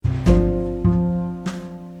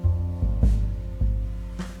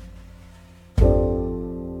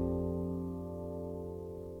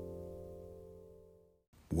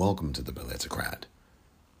welcome to the Politicrat.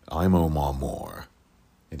 I'm Omar Moore.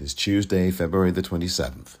 It is Tuesday, February the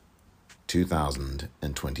 27th,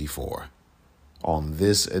 2024. On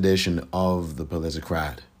this edition of the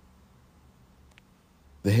Politicrat,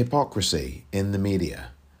 the hypocrisy in the media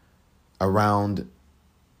around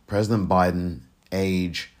President Biden,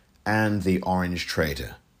 age, and the orange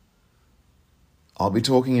traitor. I'll be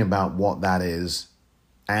talking about what that is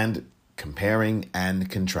and comparing and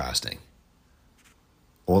contrasting.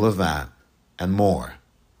 All of that and more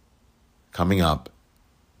coming up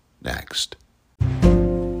next.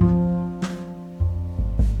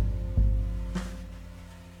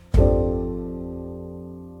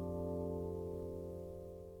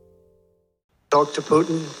 Talked to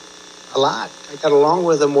Putin a lot. I got along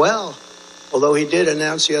with him well, although he did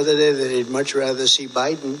announce the other day that he'd much rather see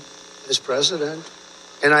Biden as president,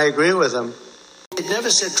 and I agree with him. It never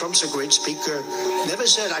said Trump's a great speaker. Never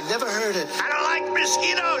said, I've never heard it. I don't like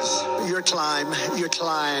mosquitoes. Your climb,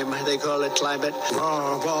 they call it climate.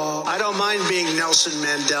 I don't mind being Nelson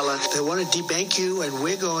Mandela. They want to debank you, and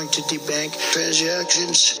we're going to debank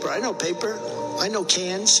transactions. I know paper. I know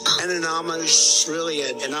cans. An anonymous, really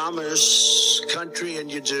an anonymous country,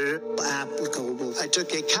 and you do applicable. I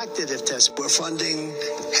took a cognitive test. We're funding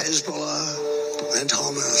Hezbollah and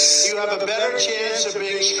Hamas. You have a better chance of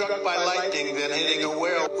being struck by lightning than hitting a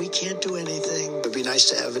whale. We can't do anything. It would be nice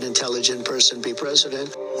to have an intelligent person be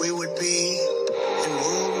president. We would be in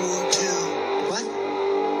World War II. What?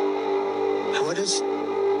 What is...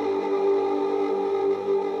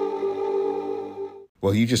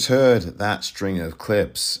 Well, you just heard that string of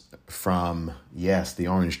clips from, yes, the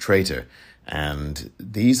Orange Traitor. And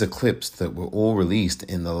these are clips that were all released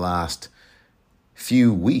in the last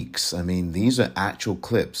few weeks. I mean, these are actual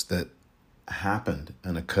clips that happened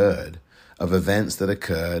and occurred of events that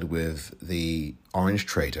occurred with the Orange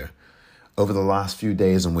Traitor over the last few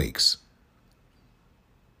days and weeks.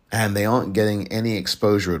 And they aren't getting any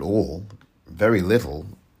exposure at all, very little,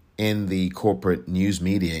 in the corporate news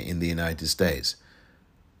media in the United States.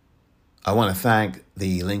 I want to thank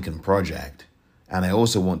the Lincoln Project, and I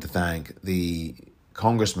also want to thank the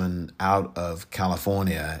Congressman out of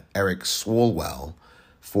California, Eric Swalwell,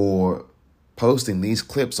 for posting these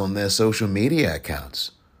clips on their social media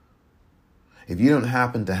accounts. If you don't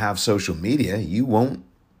happen to have social media, you won't,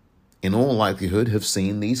 in all likelihood, have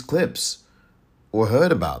seen these clips or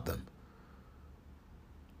heard about them.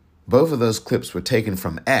 Both of those clips were taken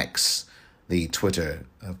from X, the Twitter,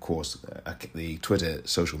 of course, the Twitter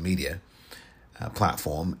social media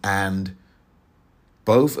platform, and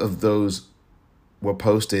both of those were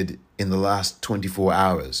posted in the last 24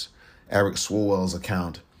 hours. Eric Swalwell's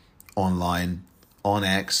account online on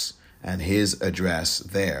X, and his address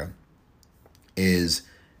there is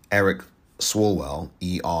Eric Swalwell,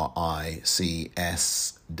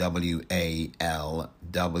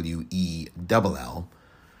 EricsSwalwell.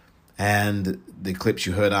 And the clips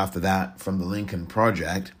you heard after that from the Lincoln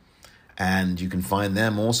Project, and you can find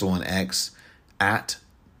them also on X at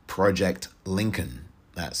Project Lincoln.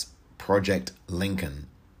 That's Project Lincoln,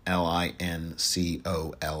 LINCOLN.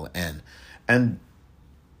 And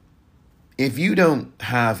if you don't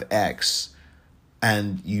have X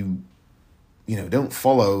and you don't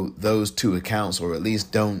follow those two accounts, or at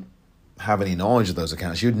least don't have any knowledge of those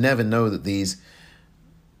accounts, you'd never know that these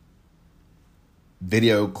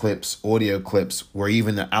video clips, audio clips were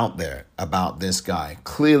even out there about this guy.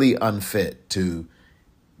 Clearly unfit to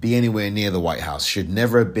be anywhere near the White House. Should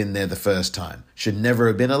never have been there the first time. Should never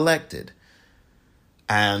have been elected.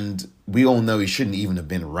 And we all know he shouldn't even have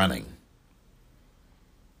been running.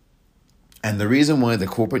 And the reason why the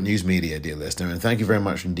corporate news media, dear listener, and thank you very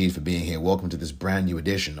much indeed for being here. Welcome to this brand new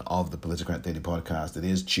edition of the Politicrat Daily Podcast. It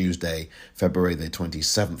is Tuesday, February the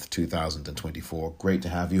 27th, 2024. Great to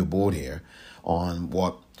have you aboard here on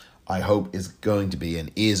what I hope is going to be and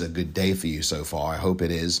is a good day for you so far. I hope it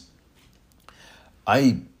is.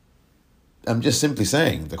 I'm just simply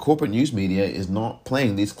saying the corporate news media is not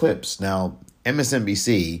playing these clips. Now,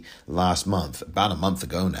 MSNBC last month, about a month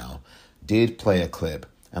ago now, did play a clip,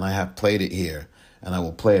 and I have played it here, and I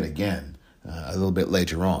will play it again a little bit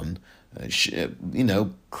later on.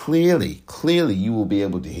 Clearly you will be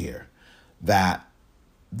able to hear that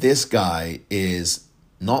this guy is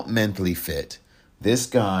not mentally fit. This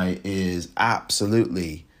guy is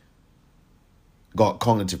absolutely got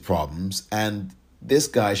cognitive problems, and this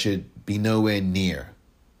guy should be nowhere near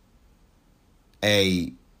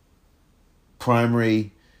a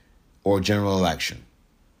primary or general election.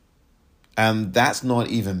 And that's not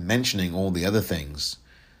even mentioning all the other things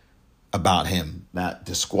about him that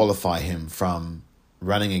disqualify him from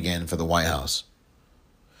running again for the White House.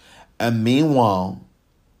 And meanwhile,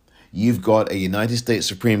 you've got a United States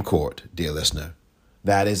Supreme Court, dear listener,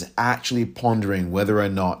 that is actually pondering whether or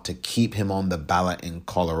not to keep him on the ballot in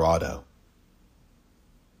Colorado.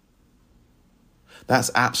 That's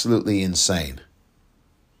absolutely insane.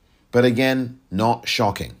 But again, not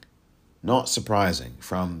shocking, not surprising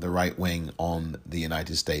from the right wing on the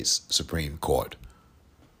United States Supreme Court.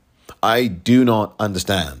 I do not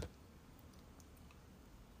understand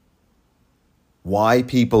why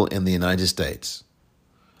people in the United States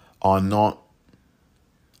are not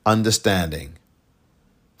understanding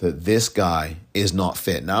that this guy is not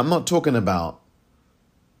fit. Now, I'm not talking about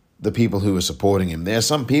the people who are supporting him. There are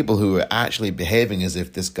some people who are actually behaving as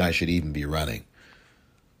if this guy should even be running.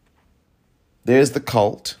 There's the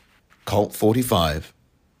cult, Cult 45.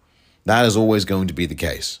 That is always going to be the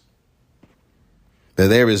case. But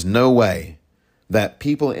there is no way that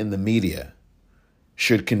people in the media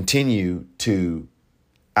should continue to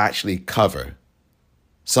actually cover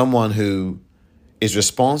someone who is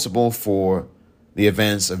responsible for the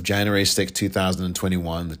events of January 6,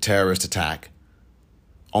 2021, the terrorist attack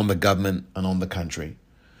on the government and on the country.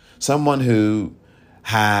 Someone who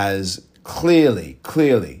has clearly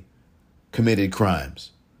committed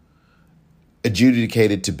crimes,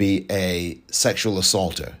 adjudicated to be a sexual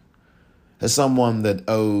assaulter, as someone that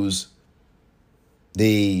owes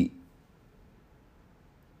the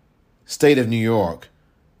state of New York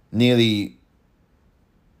nearly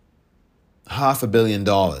 $500 million.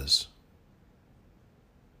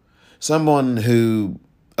 Someone who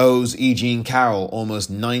owes E. Jean Carroll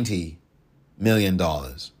almost $90 million.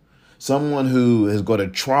 Someone who has got a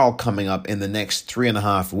trial coming up in the next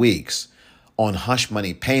 3.5 weeks on hush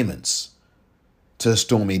money payments to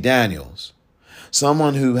Stormy Daniels.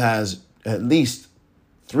 Someone who has at least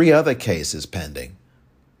 3 other cases pending.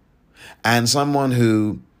 And someone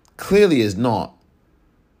who clearly is not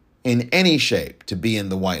in any shape to be in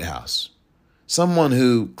the White House. Someone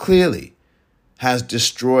who clearly has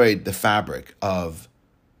destroyed the fabric of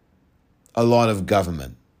a lot of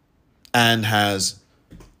government and has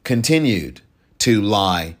continued to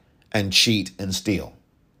lie and cheat and steal.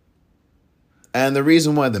 And the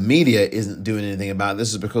reason why the media isn't doing anything about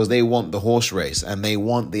this is because they want the horse race and they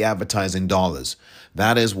want the advertising dollars.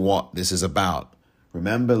 That is what this is about.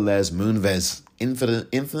 Remember Les Moonves'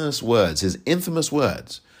 infamous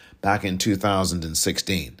words back in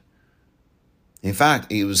 2016. In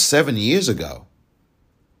fact, it was 7 years ago,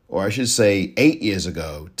 or I should say 8 years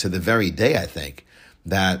ago to the very day, I think,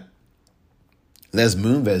 that Les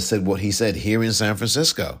Moonves said what he said here in San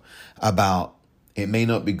Francisco about it may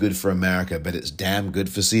not be good for America, but it's damn good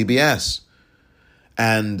for CBS.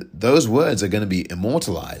 And those words are going to be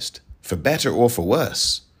immortalized, for better or for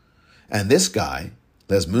worse. And this guy,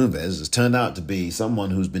 Les Moonves, has turned out to be someone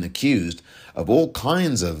who's been accused of all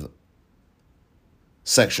kinds of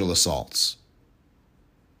sexual assaults.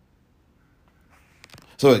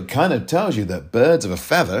 So it kind of tells you that birds of a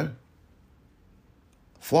feather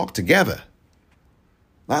flock together.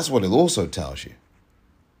 That's what it also tells you.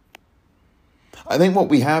 I think what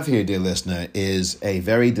we have here, dear listener, is a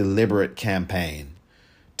very deliberate campaign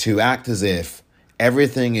to act as if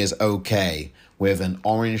everything is okay with an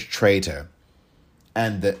orange traitor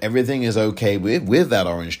and that everything is okay with that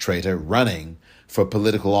orange traitor running for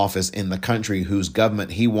political office in the country whose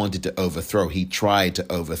government he wanted to overthrow. He tried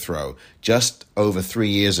to overthrow just over 3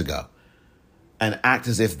 years ago, and act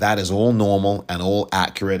as if that is all normal and all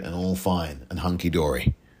accurate and all fine and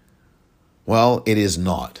hunky-dory. Well, it is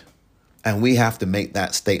not. And we have to make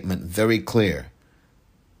that statement very clear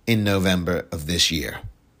in November of this year.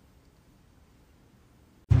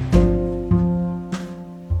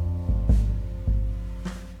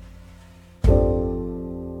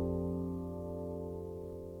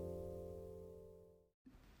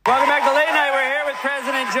 Welcome back to Late Night. We're here with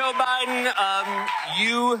President Joe Biden.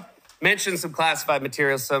 You mentioned some classified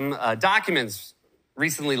materials, some documents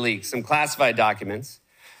recently leaked, some classified documents.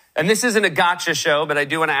 And this isn't a gotcha show, but I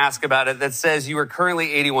do want to ask about it, that says you are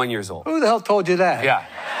currently 81 years old. Who the hell told you that? Yeah.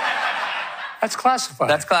 That's classified.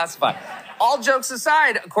 That's classified. All jokes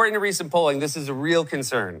aside, according to recent polling, this is a real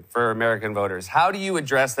concern for American voters. How do you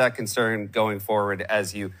address that concern going forward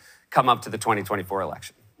as you come up to the 2024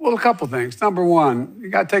 election? Well, a couple things. Number one, you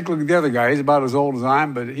got to take a look at the other guy. He's about as old as I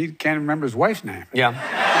am, but he can't remember his wife's name. Yeah.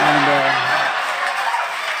 And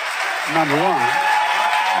number one.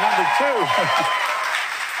 Number two,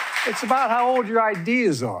 it's about how old your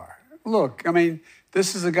ideas are. Look, I mean,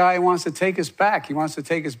 this is a guy who wants to take us back. He wants to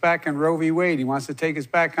take us back on Roe v. Wade. He wants to take us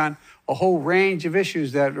back on a whole range of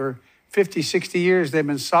issues that are 50, 60 years. They've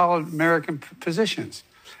been solid American positions.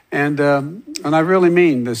 And I really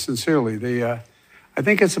mean this sincerely. I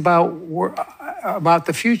think it's about about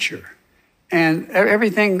the future. And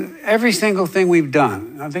every single thing we've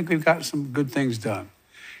done, I think we've got some good things done.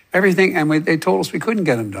 Everything, and they told us we couldn't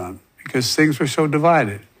get them done because things were so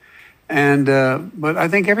divided. And but I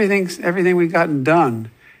think everything we've gotten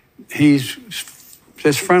done, he's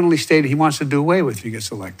just friendly stated he wants to do away with if he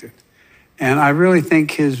gets elected. And I really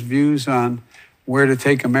think his views on where to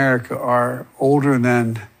take America are older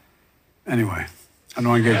than, anyway, I don't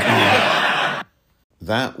want to get going.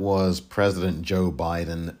 That was President Joe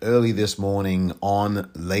Biden early this morning on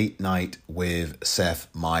Late Night with Seth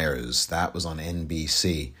Meyers. That was on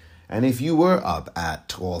NBC. And if you were up at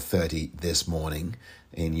 12:30 this morning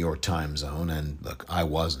in your time zone, and look, I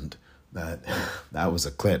wasn't, that was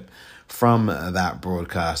a clip from that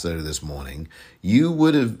broadcast earlier this morning, you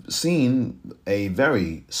would have seen a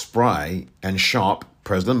very spry and sharp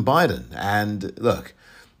President Biden. And look,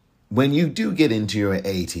 when you do get into your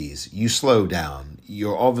 80s, you slow down.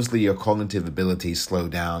 Your cognitive abilities slow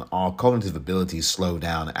down. Our cognitive abilities slow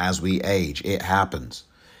down as we age. It happens.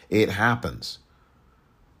 It happens.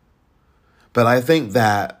 But I think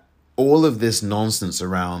that all of this nonsense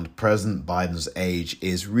around President Biden's age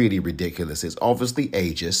is really ridiculous. It's obviously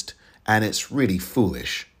ageist, and it's really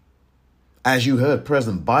foolish. As you heard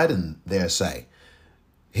President Biden there say,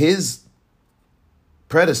 his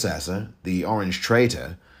predecessor, the Orange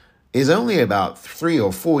Traitor, is only about 3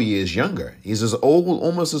 or 4 years younger. He's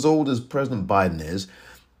almost as old as President Biden is.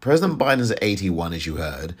 President Biden is 81, as you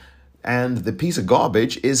heard, and the piece of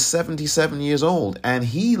garbage is 77 years old, and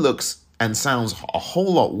he looks and sounds a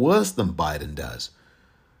whole lot worse than Biden does.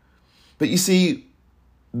 But you see,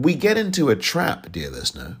 we get into a trap, dear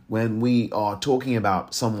listener, when we are talking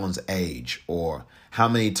about someone's age or how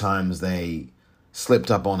many times they slipped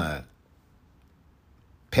up on a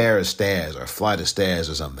pair of stairs or a flight of stairs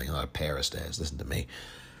or something. Not a pair of stairs, listen to me.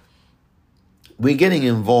 We're getting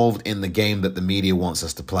involved in the game that the media wants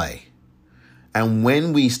us to play. And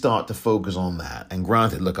when we start to focus on that, and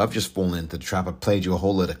granted, look, I've just fallen into the trap. I played you a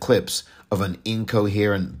whole lot of clips of an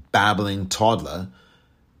incoherent, babbling toddler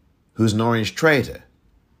who's an Orange Traitor.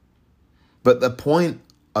 But the point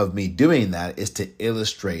of me doing that is to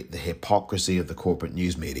illustrate the hypocrisy of the corporate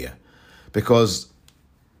news media. Because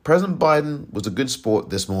President Biden was a good sport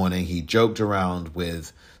this morning. He joked around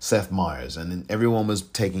with Seth Meyers, and everyone was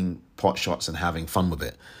taking pot shots and having fun with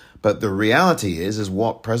it. But the reality is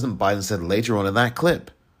what President Biden said later on in that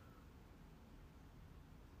clip.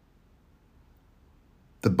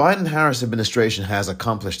 The Biden-Harris administration has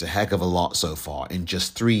accomplished a heck of a lot so far in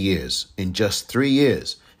just 3 years. In just 3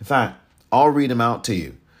 years. In fact, I'll read them out to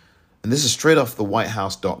you. And this is straight off the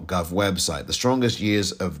whitehouse.gov website. The strongest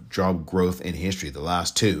years of job growth in history, the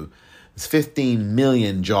last two. It's 15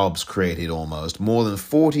 million jobs created almost. More than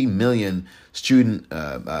 40 million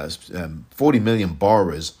 40 million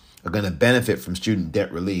borrowers are going to benefit from student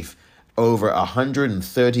debt relief. Over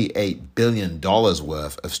 $138 billion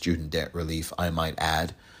worth of student debt relief, I might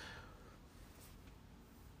add.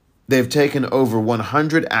 They've taken over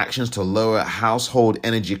 100 actions to lower household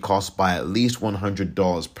energy costs by at least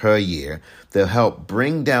 $100 per year. They'll help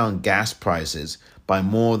bring down gas prices by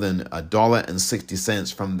more than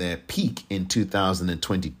 $1.60 from their peak in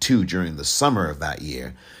 2022 during the summer of that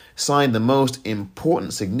year. Signed the most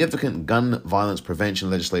important significant gun violence prevention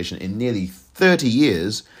legislation in nearly 30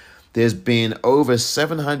 years. There's been over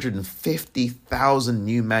 750,000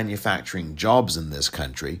 new manufacturing jobs in this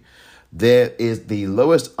country. There is the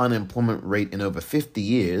lowest unemployment rate in over 50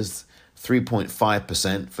 years,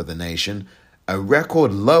 3.5% for the nation, a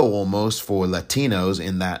record low almost for Latinos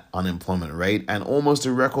in that unemployment rate, and almost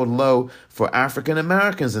a record low for African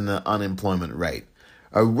Americans in the unemployment rate.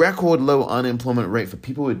 A record low unemployment rate for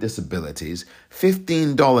people with disabilities,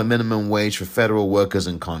 $15 minimum wage for federal workers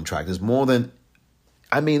and contractors, millions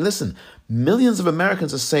of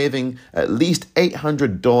Americans are saving at least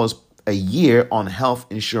 $800 a year on health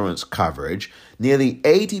insurance coverage. Nearly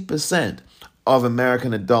 80% of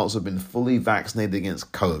American adults have been fully vaccinated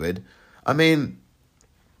against COVID.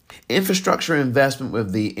 Infrastructure investment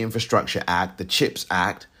with the Infrastructure Act, the CHIPS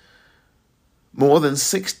Act. More than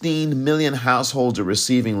 16 million households are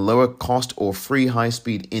receiving lower cost or free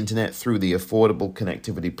high-speed internet through the Affordable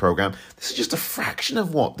Connectivity Program. This is just a fraction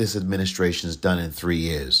of what this administration has done in 3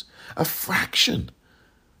 years. A fraction.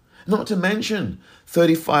 Not to mention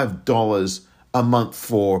 $35 a month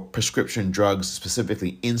for prescription drugs,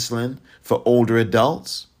 specifically insulin for older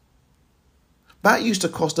adults. That used to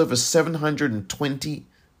cost over $720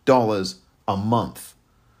 a month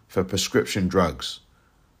for prescription drugs,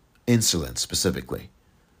 insulin specifically.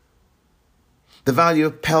 The value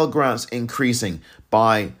of Pell Grants increasing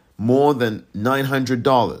by more than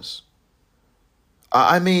 $900.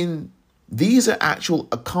 These are actual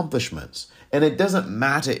accomplishments. And it doesn't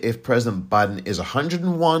matter if President Biden is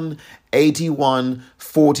 101, 81,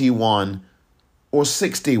 41, or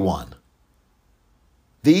 61.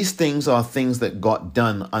 These things are things that got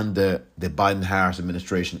done under the Biden-Harris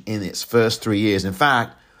administration in its first 3 years. In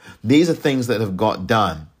fact, these are things that have got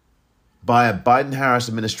done by a Biden-Harris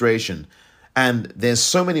administration. And there's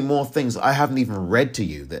so many more things I haven't even read to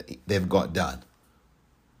you that they've got done.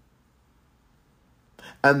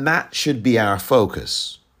 And that should be our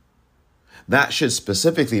focus. That should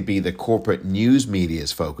specifically be the corporate news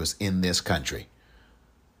media's focus in this country.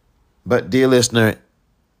 But, dear listener,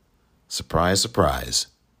 surprise, surprise,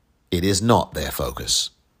 it is not their focus.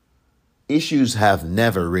 Issues have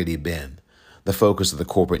never really been the focus of the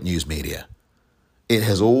corporate news media. It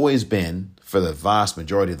has always been, for the vast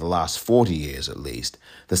majority of the last 40 years at least,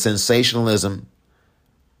 the sensationalism,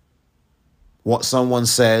 what someone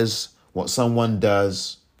says, what someone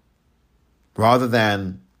does, rather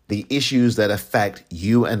than the issues that affect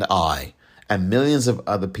you and I and millions of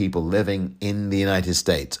other people living in the United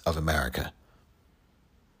States of America.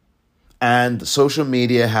 And social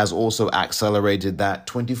media has also accelerated that.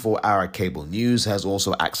 24-hour cable news has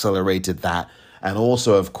also accelerated that. And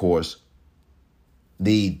also, of course,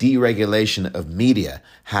 the deregulation of media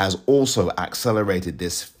has also accelerated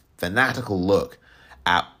this fanatical look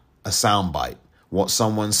at a soundbite, what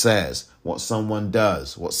someone says, what someone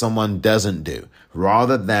does, what someone doesn't do,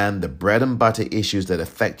 rather than the bread and butter issues that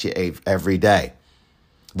affect you every day.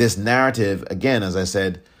 This narrative, again, as I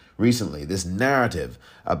said recently, this narrative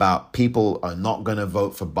about people are not going to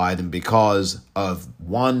vote for Biden because of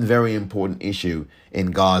one very important issue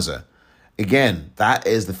in Gaza. Again, that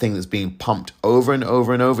is the thing that's being pumped over and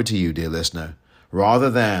over and over to you, dear listener,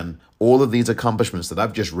 rather than all of these accomplishments that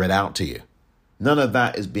I've just read out to you. None of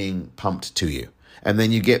that is being pumped to you. And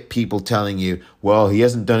then you get people telling you, well, he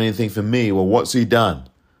hasn't done anything for me. Well, what's he done?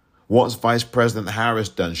 What's Vice President Harris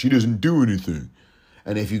done? She doesn't do anything.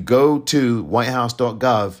 And if you go to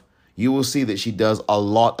whitehouse.gov, you will see that she does a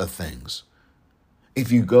lot of things.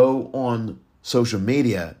 If you go on social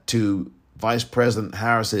media to Vice President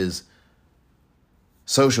Harris's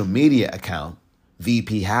social media account,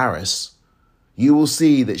 VP Harris, you will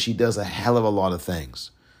see that she does a hell of a lot of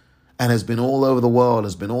things and has been all over the world,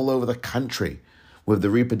 has been all over the country with the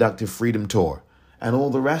Reproductive Freedom Tour and all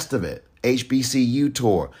the rest of it, HBCU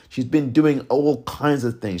tour. She's been doing all kinds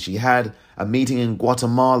of things. She had a meeting in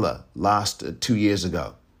Guatemala last 2 years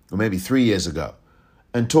ago, or maybe 3 years ago,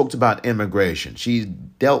 and talked about immigration. She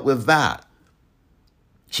dealt with that.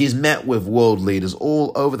 She's met with world leaders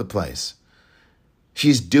all over the place.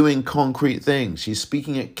 She's doing concrete things. She's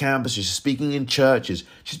speaking at campuses. She's speaking in churches.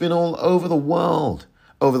 She's been all over the world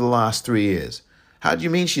over the last 3 years. How do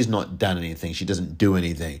you mean she's not done anything? She doesn't do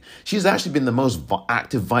anything. She's actually been the most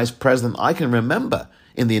active vice president I can remember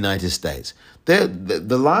in the United States.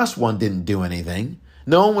 The last one didn't do anything.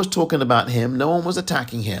 No one was talking about him. No one was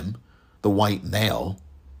attacking him, the white male.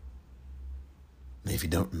 If you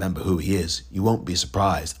don't remember who he is, you won't be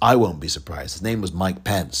surprised. I won't be surprised. His name was Mike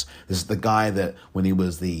Pence. This is the guy that, when he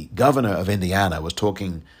was the governor of Indiana, was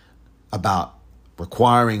talking about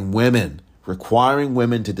requiring women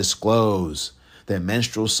to disclose their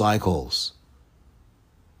menstrual cycles.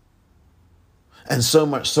 And so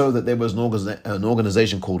much so that there was an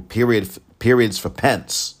organization called Periods for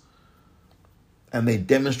Pence. And they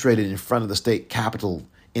demonstrated in front of the state capitol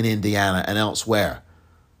in Indiana and elsewhere.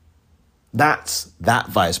 That's that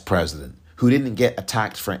vice president who didn't get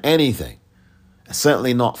attacked for anything.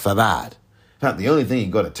 Certainly not for that. In fact, the only thing he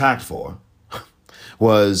got attacked for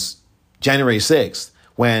was January 6th,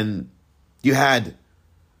 when you had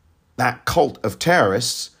that cult of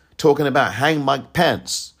terrorists talking about hang Mike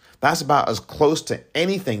Pence. That's about as close to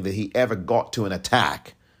anything that he ever got to an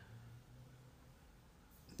attack.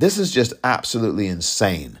 This is just absolutely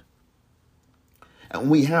insane. And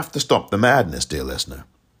we have to stop the madness, dear listener.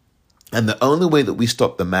 And the only way that we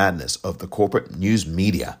stop the madness of the corporate news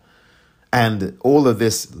media and all of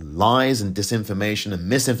this lies and disinformation and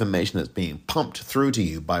misinformation that's being pumped through to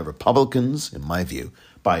you by Republicans, in my view,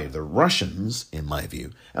 by the Russians, in my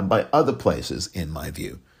view, and by other places, in my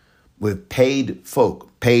view, with paid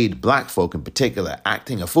black folk in particular,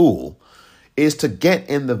 acting a fool, is to get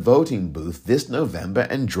in the voting booth this November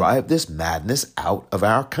and drive this madness out of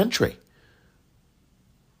our country.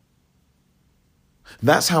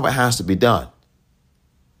 That's how it has to be done.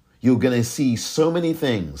 You're going to see so many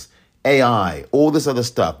things, AI, all this other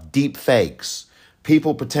stuff, deep fakes,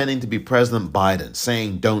 people pretending to be President Biden,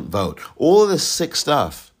 saying don't vote, all of this sick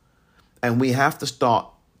stuff. And we have to start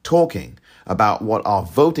talking about what our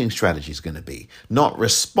voting strategy is going to be, not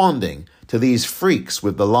responding to these freaks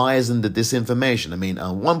with the lies and the disinformation. I mean,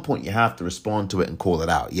 at one point you have to respond to it and call it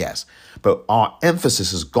out, yes. But our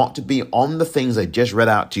emphasis has got to be on the things I just read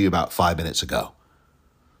out to you about 5 minutes ago.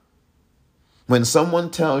 When someone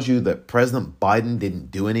tells you that President Biden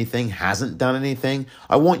didn't do anything, hasn't done anything,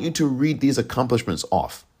 I want you to read these accomplishments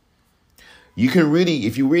off. You can really,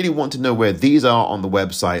 if you really want to know where these are on the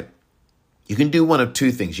website, you can do one of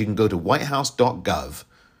two things. You can go to whitehouse.gov,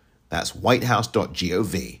 that's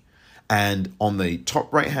whitehouse.gov, and on the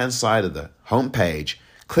top right-hand side of the homepage,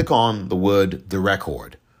 click on the word The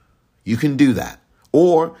Record. You can do that.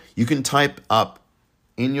 Or you can type up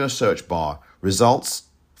in your search bar results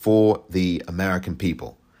for the American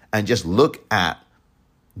people and just look at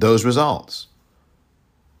those results.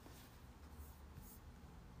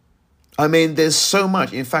 I mean, there's so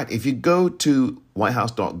much. In fact, if you go to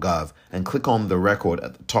whitehouse.gov and click on The Record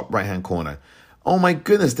at the top right-hand corner, oh my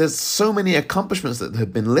goodness, there's so many accomplishments that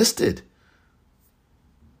have been listed.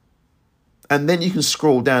 And then you can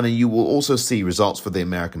scroll down and you will also see results for the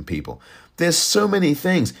American people. There's so many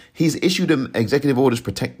things. He's issued executive orders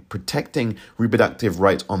protecting reproductive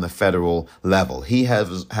rights on the federal level. He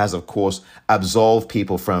has, of course, absolved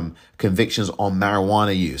people from convictions on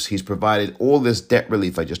marijuana use. He's provided all this debt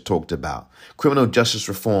relief I just talked about, criminal justice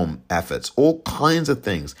reform efforts, all kinds of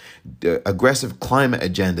things, the aggressive climate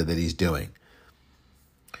agenda that he's doing.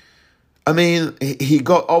 I mean, he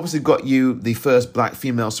obviously got you the first black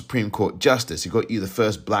female Supreme Court justice. He got you the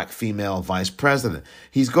first black female vice president.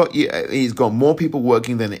 He's got more people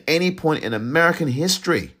working than at any point in American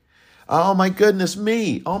history. Oh my goodness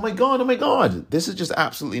me. Oh my God. Oh my God. This is just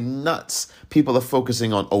absolutely nuts. People are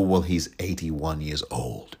focusing on, oh, well, he's 81 years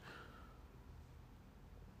old.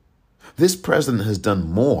 This president has done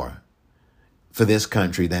more for this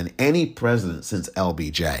country than any president since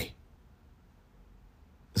LBJ.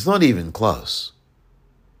 It's not even close.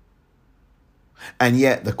 And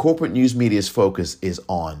yet the corporate news media's focus is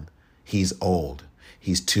on, he's old.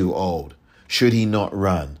 He's too old. Should he not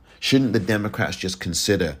run? Shouldn't the Democrats just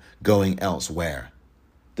consider going elsewhere?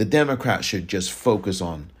 The Democrats should just focus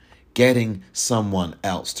on getting someone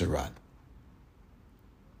else to run.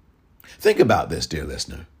 Think about this, dear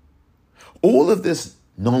listener. All of this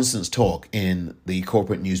nonsense talk in the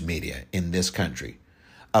corporate news media in this country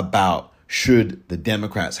about should the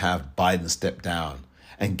Democrats have Biden step down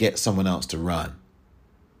and get someone else to run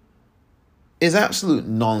is absolute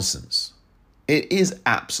nonsense. It is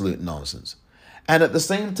absolute nonsense. And at the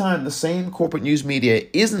same time, the same corporate news media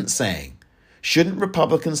isn't saying, shouldn't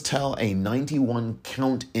Republicans tell a 91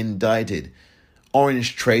 count indicted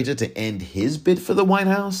orange traitor to end his bid for the White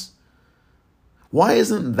House? Why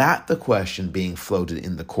isn't that the question being floated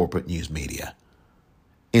in the corporate news media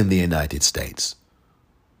in the United States?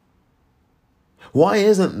 Why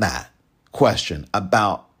isn't that question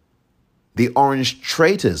about the orange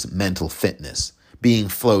traitor's mental fitness being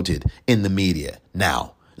floated in the media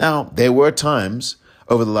now? Now, there were times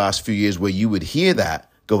over the last few years where you would hear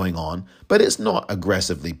that going on, but it's not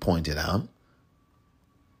aggressively pointed out.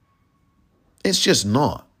 It's just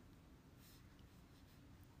not.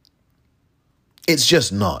 It's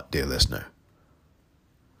just not, dear listener.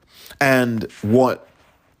 And what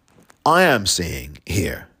I am seeing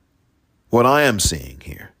here,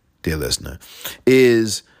 dear listener,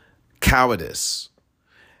 is cowardice.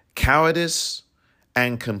 Cowardice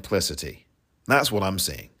and complicity. That's what I'm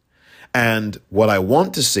seeing. And what I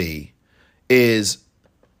want to see is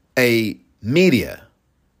a media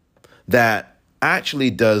that actually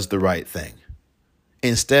does the right thing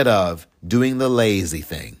instead of doing the lazy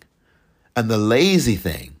thing. And the lazy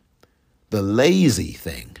thing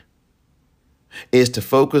is to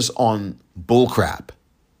focus on bullcrap.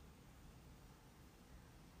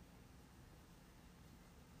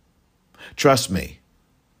 Trust me,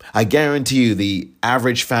 I guarantee you the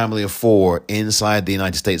average family of four inside the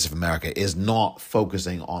United States of America is not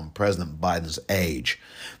focusing on President Biden's age.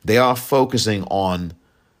 They are focusing on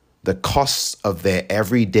the costs of their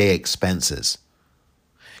everyday expenses.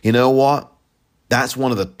 You know what? That's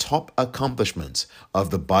one of the top accomplishments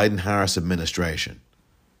of the Biden-Harris administration.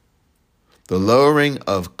 The lowering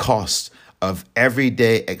of costs of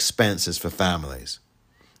everyday expenses for families.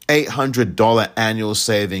 $800 annual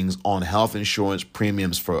savings on health insurance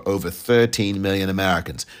premiums for over 13 million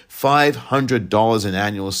Americans. $500 in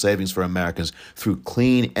annual savings for Americans through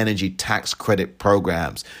clean energy tax credit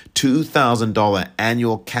programs. $2,000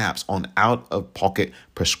 annual caps on out-of-pocket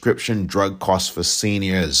prescription drug costs for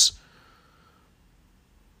seniors.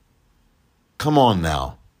 Come on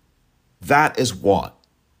now. That is what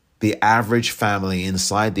the average family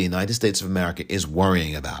inside the United States of America is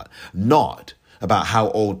worrying about, not about how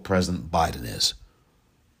old President Biden is.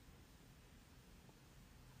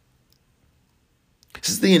 This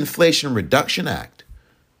is the Inflation Reduction Act.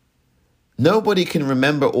 Nobody can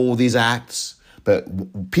remember all these acts,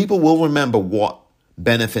 but people will remember what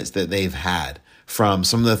benefits that they've had from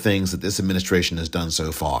some of the things that this administration has done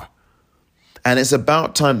so far. And it's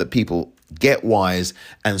about time that people get wise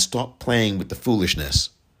and stop playing with the foolishness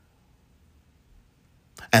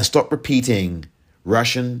and stop repeating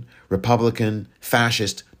Russian, Republican,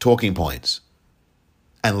 fascist talking points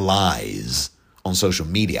and lies on social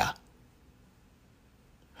media.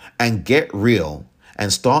 And get real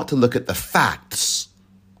and start to look at the facts.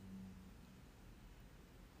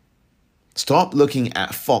 Stop looking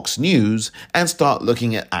at Fox News and start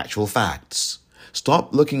looking at actual facts.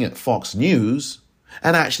 Stop looking at Fox News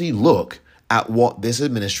and actually look at what this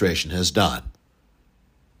administration has done.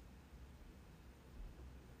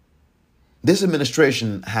 This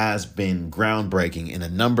administration has been groundbreaking in a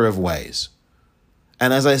number of ways.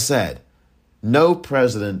 And as I said, no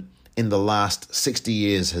president in the last 60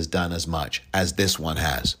 years has done as much as this one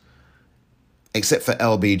has, except for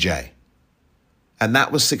LBJ. And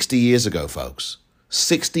that was 60 years ago, folks.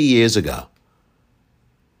 60 years ago.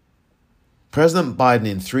 President Biden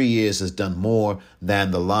in 3 years has done more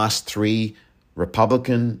than the last 3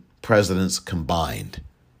 Republican presidents combined.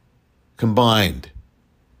 President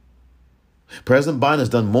Biden has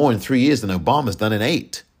done more in 3 years than Obama's done in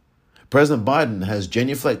 8. President Biden has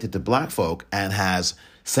genuflected to black folk and has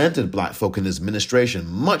centered black folk in his administration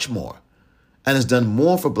much more and has done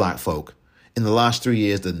more for black folk in the last 3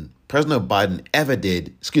 years than President Obama ever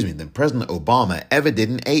did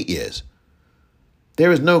in 8 years.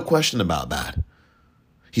 There is no question about that.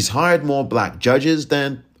 He's hired more black judges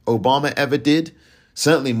than Obama ever did,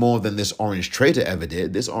 certainly more than this orange traitor ever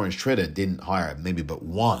did. This orange traitor didn't hire maybe but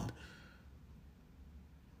one.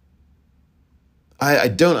 I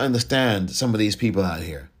don't understand some of these people out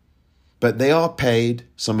here. But they are paid,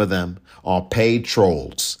 some of them are paid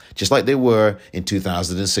trolls, just like they were in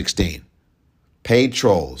 2016. Paid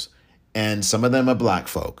trolls. And some of them are black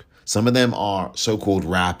folk. Some of them are so-called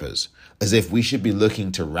rappers, as if we should be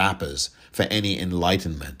looking to rappers for any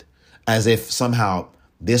enlightenment. As if somehow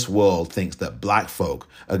this world thinks that black folk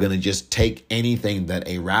are going to just take anything that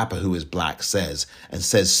a rapper who is black says and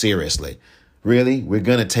says seriously. Really? We're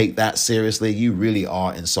going to take that seriously? You really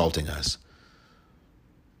are insulting us.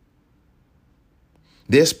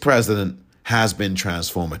 This president has been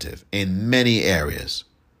transformative in many areas.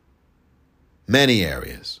 Many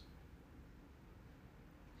areas.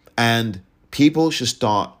 And people should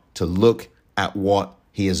start to look at what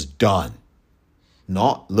he has done,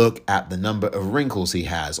 not look at the number of wrinkles he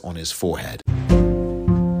has on his forehead.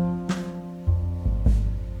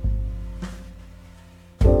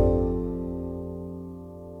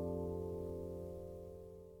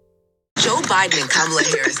 Joe Biden and Kamala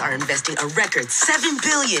Harris are investing a record $7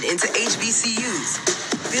 billion into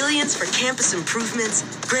HBCUs. Billions for campus improvements,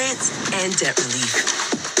 grants, and debt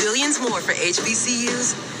relief. Billions more for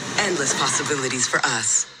HBCUs. Endless possibilities for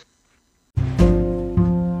us.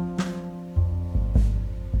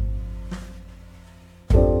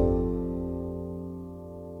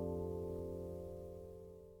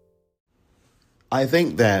 I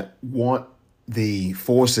think that what the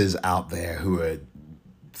forces out there who are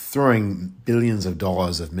throwing billions of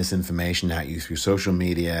dollars of misinformation at you through social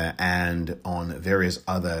media and on various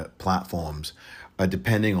other platforms are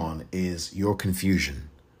depending on is your confusion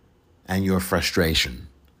and your frustration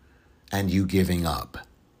and you giving up.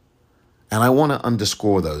 And I want to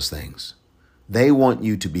underscore those things. They want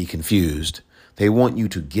you to be confused. They want you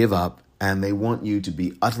to give up, and they want you to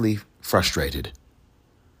be utterly frustrated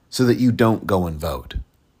so that you don't go and vote.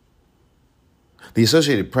 The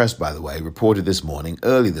Associated Press, by the way, reported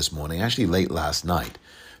early this morning, actually late last night,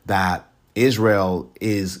 that Israel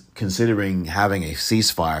is considering having a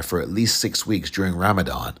ceasefire for at least 6 weeks during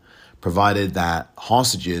Ramadan, provided that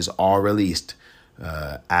hostages are released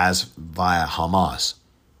as via Hamas.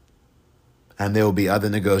 And there will be other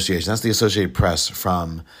negotiations. That's the Associated Press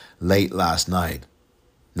from late last night.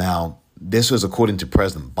 Now, this was according to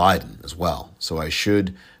President Biden as well. So I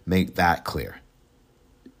should make that clear.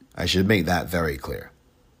 I should make that very clear.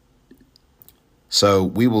 So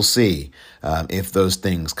we will see if those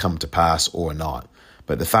things come to pass or not.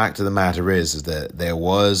 But the fact of the matter is that there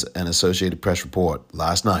was an Associated Press report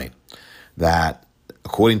last night that,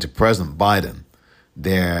 according to President Biden,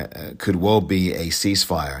 there could well be a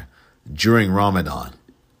ceasefire during Ramadan.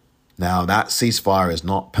 Now, that ceasefire is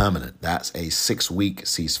not permanent. That's a 6-week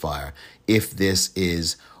ceasefire if this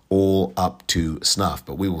is all up to snuff.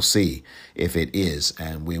 But we will see if it is,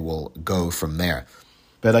 and we will go from there.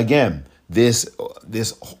 But again,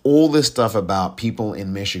 all this stuff about people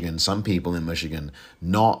in Michigan, some people in Michigan,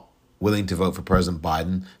 not willing to vote for President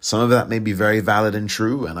Biden. Some of that may be very valid and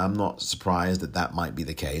true, and I'm not surprised that that might be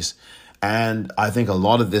the case. And I think a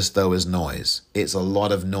lot of this, though, is noise. It's a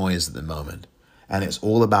lot of noise at the moment, and it's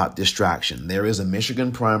all about distraction. There is a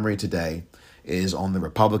Michigan primary today. It is on the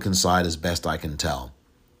Republican side, as best I can tell.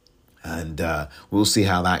 And we'll see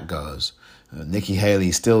how that goes. Nikki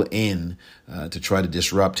Haley still in to try to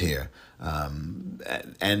disrupt here.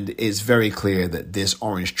 And it's very clear that this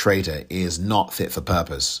orange traitor is not fit for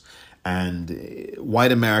purpose. And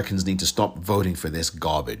white Americans need to stop voting for this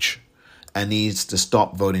garbage and needs to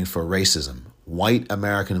stop voting for racism. White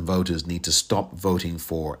American voters need to stop voting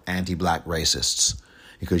for anti-black racists,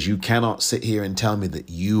 because you cannot sit here and tell me that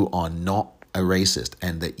you are not a racist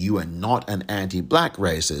and that you are not an anti-black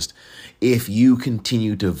racist if you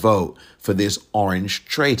continue to vote for this orange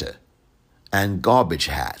traitor and garbage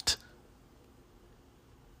hat.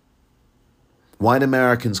 White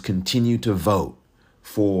Americans continue to vote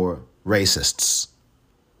for racists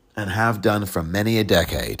and have done for many a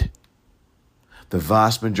decade. The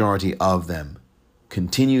vast majority of them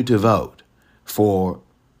continue to vote for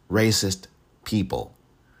racist people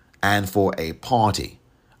and for a party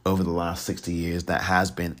over the last 60 years that has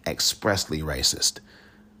been expressly racist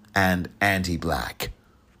and anti-black.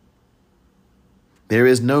 There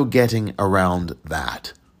is no getting around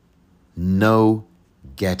that. No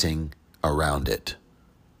getting around it.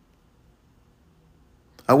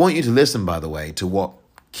 I want you to listen, by the way, to what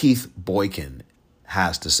Keith Boykin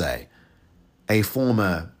has to say, a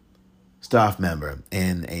former staff member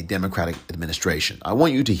in a Democratic administration. I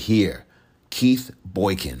want you to hear Keith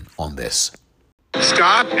Boykin on this.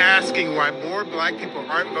 Stop asking why more black people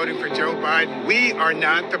aren't voting for Joe Biden. We are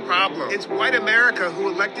not the problem. It's white America who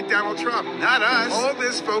elected Donald Trump, not us. All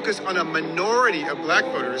this focus on a minority of black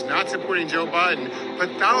voters not supporting Joe Biden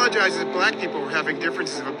pathologizes black people for having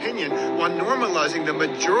differences of opinion while normalizing the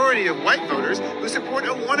majority of white voters who support a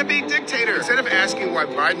wannabe dictator. Instead of asking why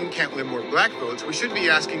Biden can't win more black votes, we should be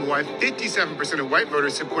asking why 57% of white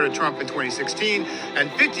voters supported Trump in 2016 and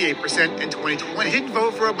 58% in 2020. They didn't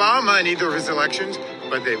vote for Obama in either of his elections,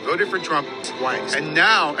 but they voted for Trump twice. And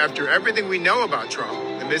now, after everything we know about Trump,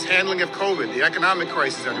 the mishandling of COVID, the economic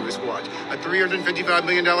crisis under his watch, a $355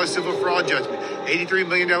 million civil fraud judgment, $83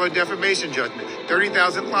 million defamation judgment,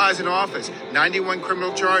 30,000 lies in office, 91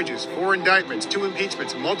 criminal charges, 4 indictments, 2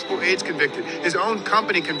 impeachments, multiple AIDS convicted, his own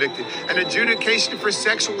company convicted, an adjudication for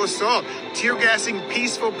sexual assault, tear gassing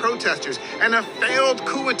peaceful protesters, and a failed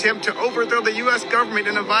coup attempt to overthrow the U.S. government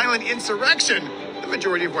in a violent insurrection. The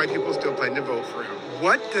majority of white people still plan to vote for him.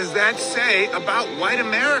 What does that say about white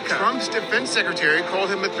America? Trump's defense secretary called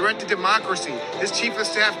him a threat to democracy. His chief of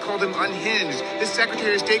staff called him unhinged. His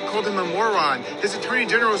secretary of state called him a moron. His attorney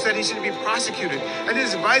general said he should be prosecuted. And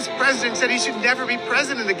his vice president said he should never be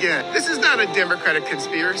president again. This is not a Democratic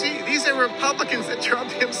conspiracy. These are Republicans that Trump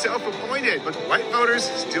himself appointed. But white voters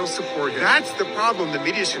still support him. That's the problem the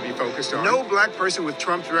media should be focused on. No black person with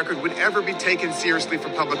Trump's record would ever be taken seriously for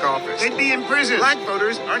public office. They'd be in prison. Black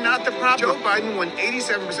voters are not the problem. Joe Biden won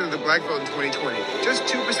 87% of the black vote in 2020, just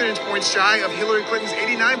 2 percentage points shy of Hillary Clinton's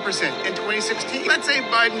 89% in 2016. Let's say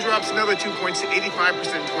Biden drops another 2 points to 85%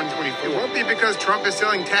 in 2024. It won't be because Trump is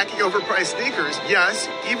selling tacky, overpriced sneakers. Yes,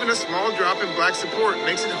 even a small drop in black support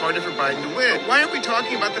makes it harder for Biden to win. But why aren't we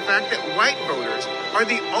talking about the fact that white voters are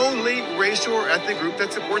the only racial or ethnic group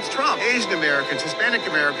that supports Trump? Asian Americans, Hispanic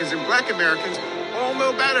Americans, and black Americans all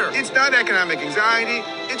know better. It's not economic anxiety,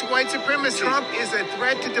 it's white supremacy. Trump is a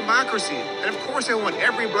threat to democracy. And of course I want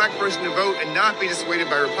every black person to vote and not be dissuaded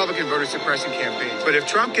by Republican voter suppression campaigns. But if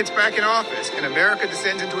Trump gets back in office and America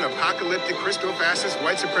descends into an apocalyptic, Christo-fascist,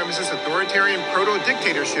 white supremacist, authoritarian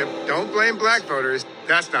proto-dictatorship, don't blame black voters.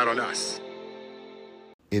 That's not on us.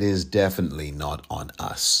 It is definitely not on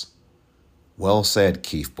us. Well said,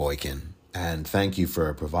 Keith Boykin. And thank you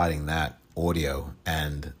for providing that audio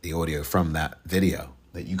and the audio from that video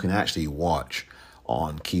that you can actually watch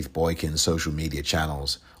on Keith Boykin's social media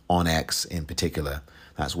channels, on X in particular.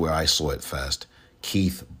 That's where I saw it first.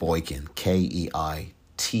 Keith Boykin, Keithb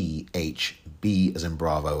as in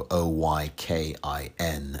Bravo,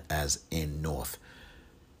 Oykin as in North.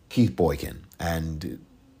 Keith Boykin, and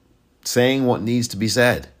saying what needs to be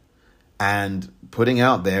said and putting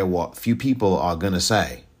out there what few people are going to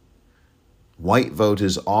say. White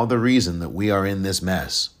voters are the reason that we are in this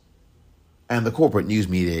mess. And the corporate news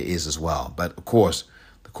media is as well. But of course,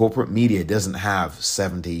 the corporate media doesn't have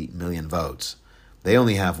 70 million votes. They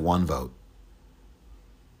only have 1 vote.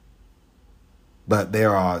 But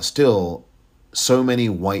there are still so many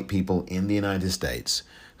white people in the United States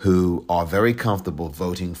who are very comfortable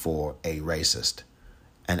voting for a racist,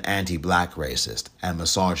 an anti-black racist, and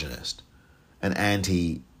misogynist, an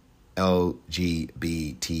anti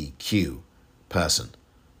LGBTQ person.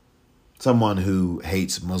 Someone who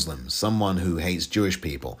hates Muslims, someone who hates Jewish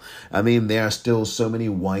people. I mean, there are still so many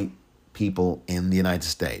white people in the United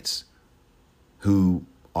States who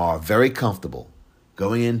are very comfortable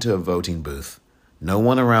going into a voting booth, no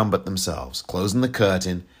one around but themselves, closing the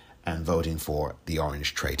curtain and voting for the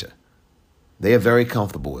orange traitor. They are very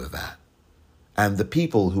comfortable with that. And the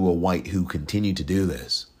people who are white who continue to do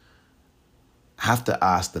this have to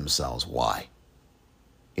ask themselves why,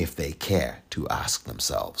 if they care to ask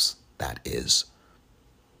themselves, that is.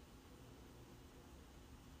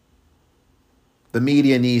 The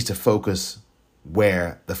media needs to focus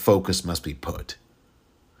where the focus must be put.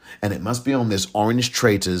 And it must be on this orange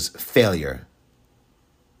traitor's failure,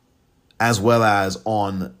 as well as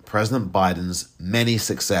on President Biden's many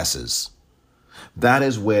successes. That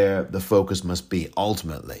is where the focus must be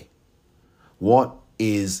ultimately. What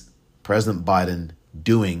is President Biden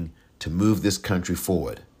doing to move this country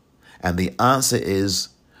forward? And the answer is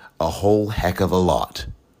a whole heck of a lot.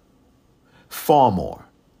 Far more,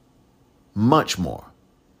 much more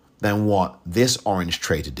than what this orange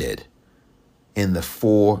traitor did in the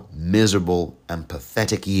 4 miserable and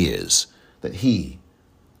pathetic years that he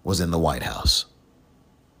was in the White House.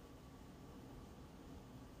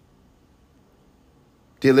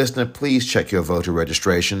 Dear listener, please check your voter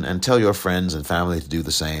registration and tell your friends and family to do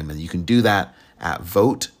the same. And you can do that at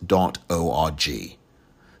vote.org.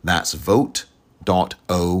 That's vote.org.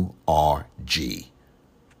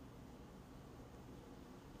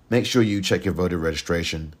 Make sure you check your voter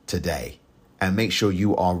registration today. And make sure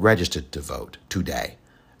you are registered to vote today.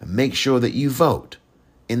 And make sure that you vote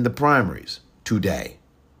in the primaries today,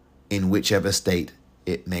 in whichever state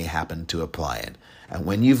it may happen to apply in. And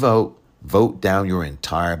when you vote, vote down your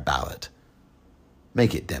entire ballot.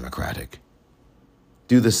 Make it democratic.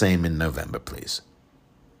 Do the same in November, please.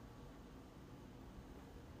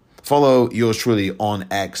 Follow yours truly on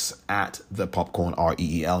X at the Popcorn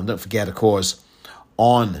REEL. And don't forget, of course,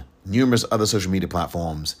 on numerous other social media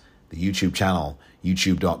platforms, the YouTube channel,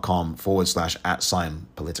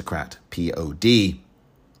 youtube.com/@Politicrat POD,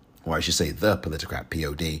 or I should say the Politicrat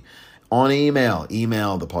POD. On email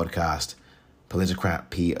the podcast,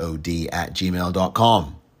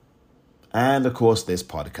 politicratpod@gmail.com. And of course, this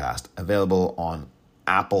podcast available on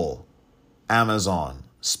Apple, Amazon,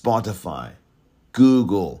 Spotify,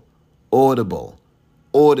 Google, Audible,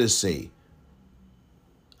 Odyssey.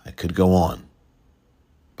 I could go on,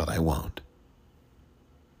 but I won't.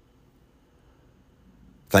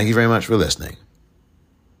 Thank you very much for listening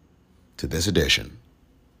to this edition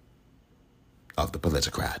of the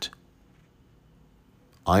Politicrat.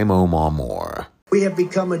 I'm Omar Moore. We have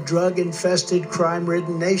become a drug-infested,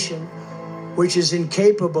 crime-ridden nation, which is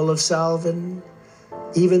incapable of solving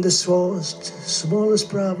even the smallest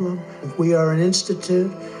problem. We are an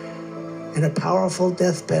institute and a powerful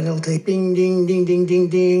death penalty. Ding, ding, ding, ding, ding,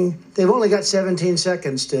 ding. They've only got 17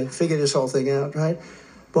 seconds to figure this whole thing out, right?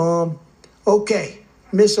 Boom. Okay.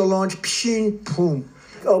 Missile launch. Pshing, boom.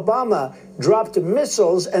 Obama dropped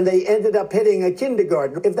missiles and they ended up hitting a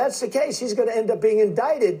kindergarten. If that's the case, he's going to end up being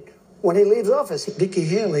indicted when he leaves office. Nikki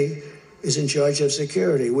Haley is in charge of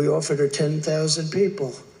security. We offered her 10,000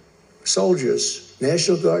 people, soldiers,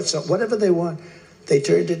 National Guard, whatever they want. They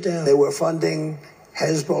turned it down. They were funding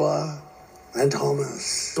Hezbollah and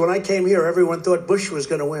Hamas. When I came here, everyone thought Bush was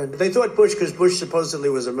going to win. They thought Bush because Bush supposedly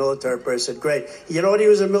was a military person. Great. You know what he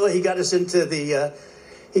was a military? He got us into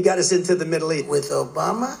the Middle East. With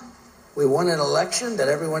Obama, we won an election that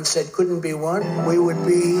everyone said couldn't be won. We would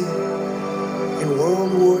be in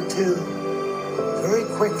World War II very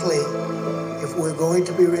quickly if we're going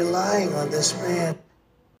to be relying on this man.